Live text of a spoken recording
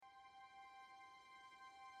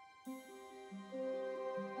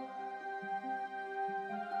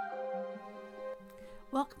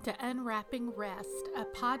Welcome to Unwrapping Rest, a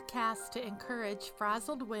podcast to encourage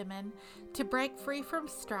frazzled women to break free from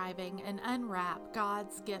striving and unwrap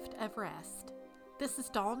God's gift of rest. This is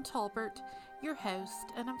Dawn Tolbert, your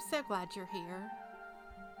host, and I'm so glad you're here.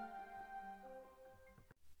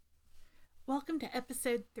 Welcome to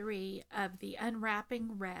episode 3 of the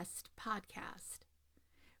Unwrapping Rest podcast.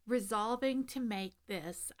 Resolving to make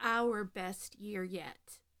this our best year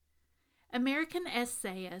yet. American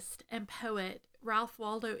essayist and poet Ralph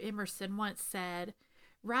Waldo Emerson once said,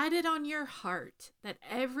 "Write it on your heart that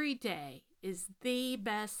every day is the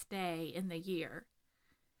best day in the year."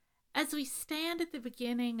 As we stand at the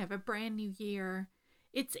beginning of a brand new year,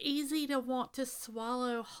 it's easy to want to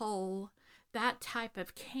swallow whole that type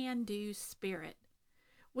of can-do spirit.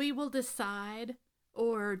 We will decide,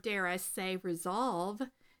 or dare I say resolve,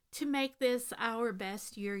 to make this our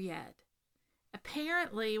best year yet.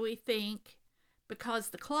 Apparently, we think because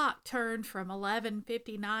the clock turned from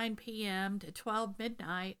 11:59 p.m. to 12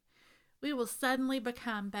 midnight, we will suddenly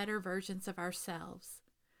become better versions of ourselves.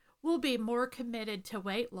 We'll be more committed to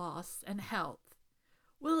weight loss and health.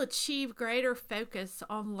 We'll achieve greater focus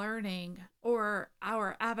on learning or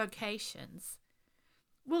our avocations.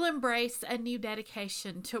 We'll embrace a new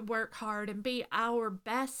dedication to work hard and be our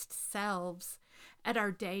best selves at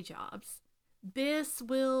our day jobs. This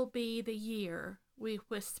will be the year, we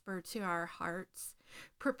whisper to our hearts,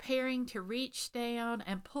 preparing to reach down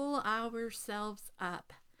and pull ourselves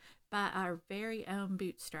up by our very own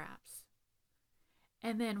bootstraps.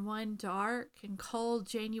 And then one dark and cold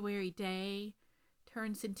January day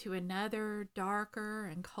turns into another darker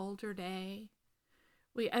and colder day.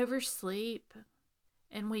 We oversleep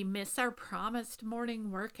and we miss our promised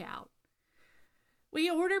morning workout. We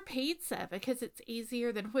order pizza because it's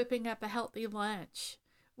easier than whipping up a healthy lunch.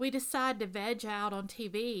 We decide to veg out on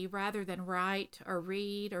TV rather than write or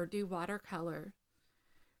read or do watercolor.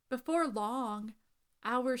 Before long,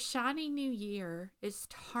 our shiny new year is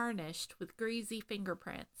tarnished with greasy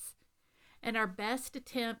fingerprints, and our best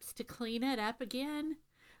attempts to clean it up again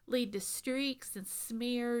lead to streaks and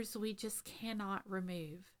smears we just cannot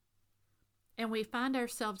remove. And we find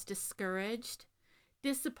ourselves discouraged,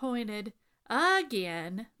 disappointed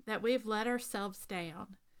again that we've let ourselves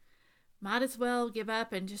down. Might as well give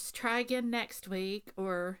up and just try again next week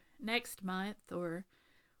or next month, or,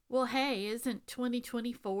 well, hey, isn't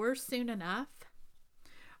 2024 soon enough?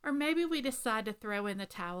 Or maybe we decide to throw in the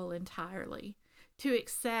towel entirely, to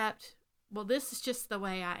accept, well, this is just the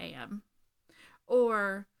way I am.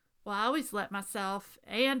 Or, well, I always let myself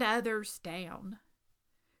and others down.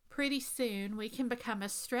 Pretty soon we can become a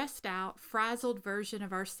stressed out, frazzled version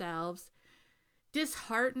of ourselves,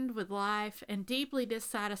 disheartened with life and deeply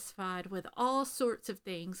dissatisfied with all sorts of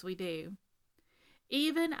things we do.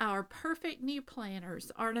 Even our perfect new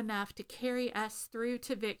planners aren't enough to carry us through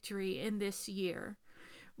to victory in this year.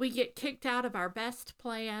 We get kicked out of our best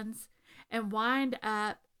plans and wind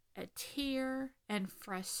up a tear and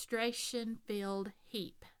frustration-filled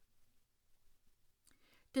heap.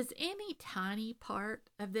 Does any tiny part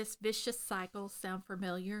of this vicious cycle sound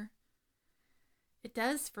familiar? It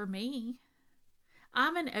does for me.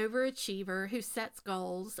 I'm an overachiever who sets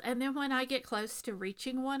goals, and then when I get close to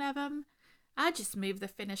reaching one of them, I just move the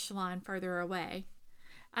finish line further away.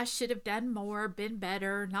 I should have done more, been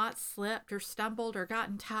better, not slipped or stumbled or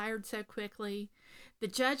gotten tired so quickly. The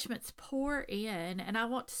judgments pour in, and I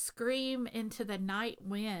want to scream into the night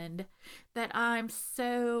wind that I'm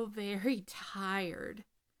so very tired.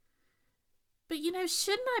 But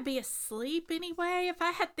shouldn't I be asleep anyway? If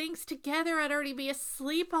I had things together, I'd already be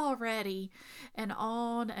asleep already. And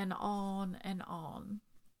on and on and on.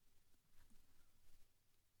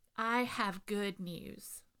 I have good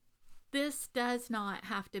news. This does not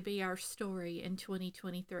have to be our story in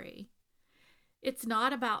 2023. It's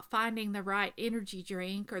not about finding the right energy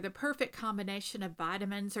drink or the perfect combination of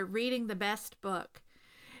vitamins or reading the best book.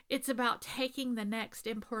 It's about taking the next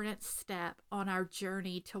important step on our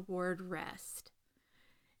journey toward rest.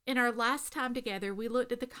 In our last time together, we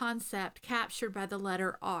looked at the concept captured by the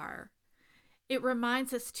letter R. It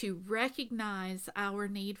reminds us to recognize our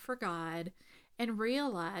need for God and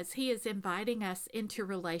realize He is inviting us into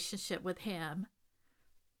relationship with Him.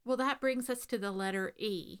 Well, that brings us to the letter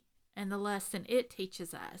E and the lesson it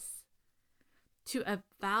teaches us. To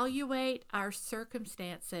evaluate our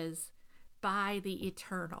circumstances by the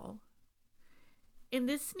eternal. In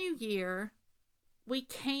this new year, we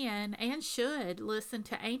can and should listen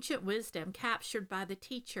to ancient wisdom captured by the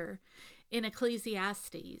teacher in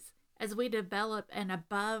Ecclesiastes as we develop an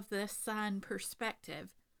above-the-sun perspective.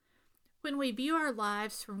 When we view our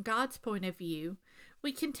lives from God's point of view,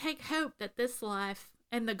 we can take hope that this life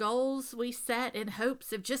and the goals we set in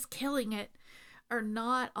hopes of just killing it are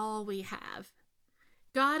not all we have.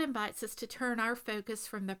 God invites us to turn our focus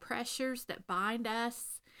from the pressures that bind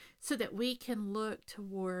us so that we can look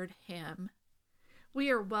toward Him. We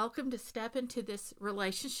are welcome to step into this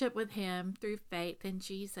relationship with Him through faith in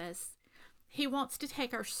Jesus. He wants to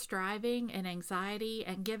take our striving and anxiety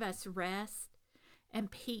and give us rest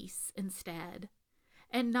and peace instead,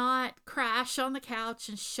 and not crash on the couch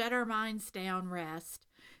and shut our minds down rest,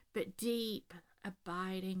 but deep,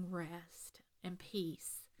 abiding rest and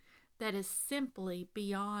peace that is simply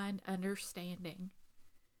beyond understanding.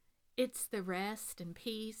 It's the rest and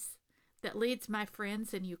peace that leads my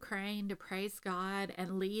friends in Ukraine to praise God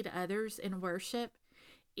and lead others in worship,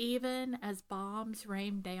 even as bombs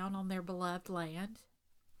rain down on their beloved land.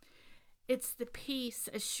 It's the peace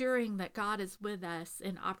assuring that God is with us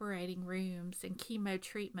in operating rooms and chemo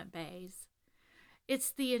treatment bays.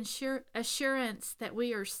 It's the assurance that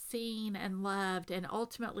we are seen and loved and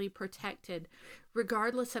ultimately protected,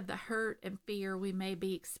 regardless of the hurt and fear we may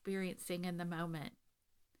be experiencing in the moment.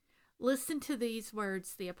 Listen to these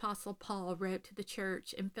words the Apostle Paul wrote to the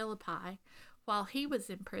church in Philippi while he was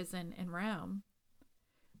in prison in Rome.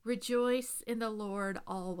 Rejoice in the Lord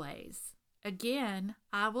always. Again,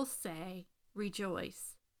 I will say,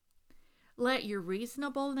 rejoice. Let your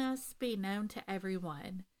reasonableness be known to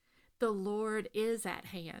everyone. The Lord is at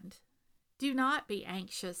hand. Do not be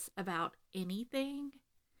anxious about anything,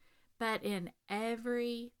 but in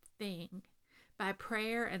everything, by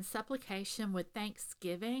prayer and supplication with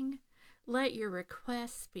thanksgiving, let your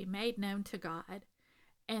requests be made known to God,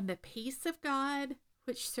 and the peace of God,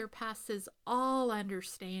 which surpasses all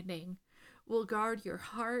understanding, will guard your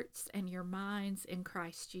hearts and your minds in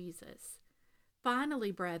Christ Jesus.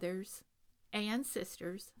 Finally, brothers and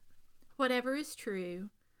sisters, whatever is true,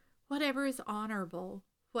 whatever is honorable,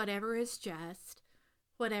 whatever is just,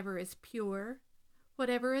 whatever is pure,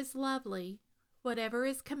 whatever is lovely, whatever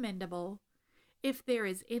is commendable, if there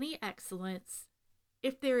is any excellence,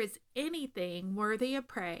 if there is anything worthy of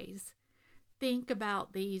praise, think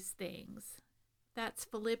about these things. That's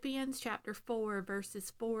Philippians chapter 4,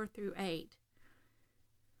 verses 4 through 8.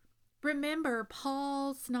 Remember,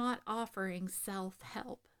 Paul's not offering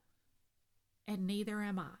self-help, and neither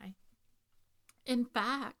am I. In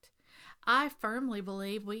fact, I firmly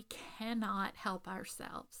believe we cannot help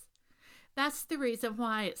ourselves. That's the reason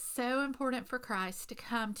why it's so important for Christ to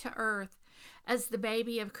come to earth as the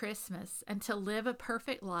baby of Christmas and to live a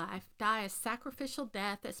perfect life, die a sacrificial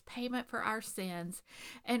death as payment for our sins,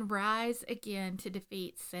 and rise again to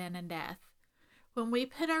defeat sin and death. When we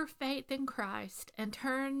put our faith in Christ and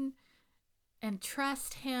turn and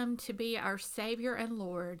trust Him to be our Savior and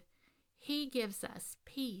Lord, He gives us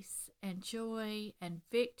peace and joy and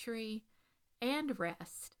victory and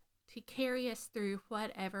rest to carry us through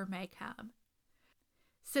whatever may come.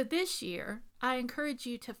 So this year, I encourage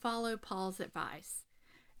you to follow Paul's advice.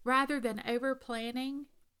 Rather than over-planning,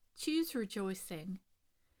 choose rejoicing.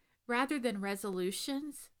 Rather than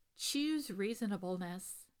resolutions, choose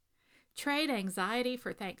reasonableness. Trade anxiety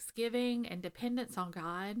for thanksgiving and dependence on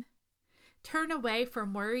God. Turn away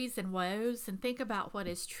from worries and woes and think about what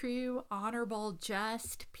is true, honorable,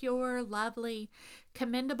 just, pure, lovely,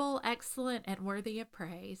 commendable, excellent, and worthy of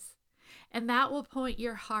praise. And that will point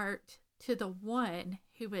your heart to the one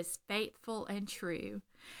who is faithful and true,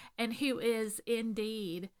 and who is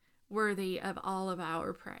indeed worthy of all of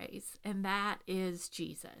our praise, and that is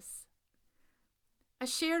Jesus. I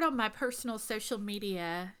shared on my personal social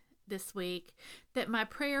media this week that my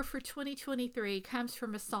prayer for 2023 comes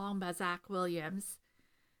from a song by Zach Williams.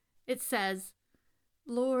 It says,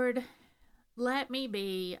 Lord, let me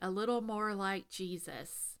be a little more like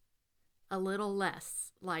Jesus, a little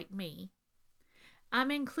less like me. I'm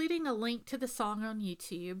including a link to the song on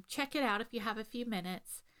YouTube. Check it out if you have a few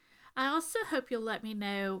minutes. I also hope you'll let me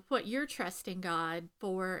know what you're trusting God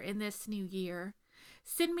for in this new year.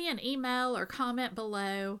 Send me an email or comment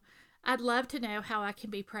below. I'd love to know how I can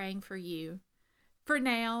be praying for you. For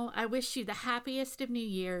now, I wish you the happiest of New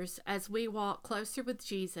Year's as we walk closer with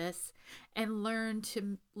Jesus and learn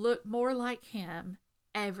to look more like Him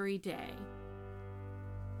every day.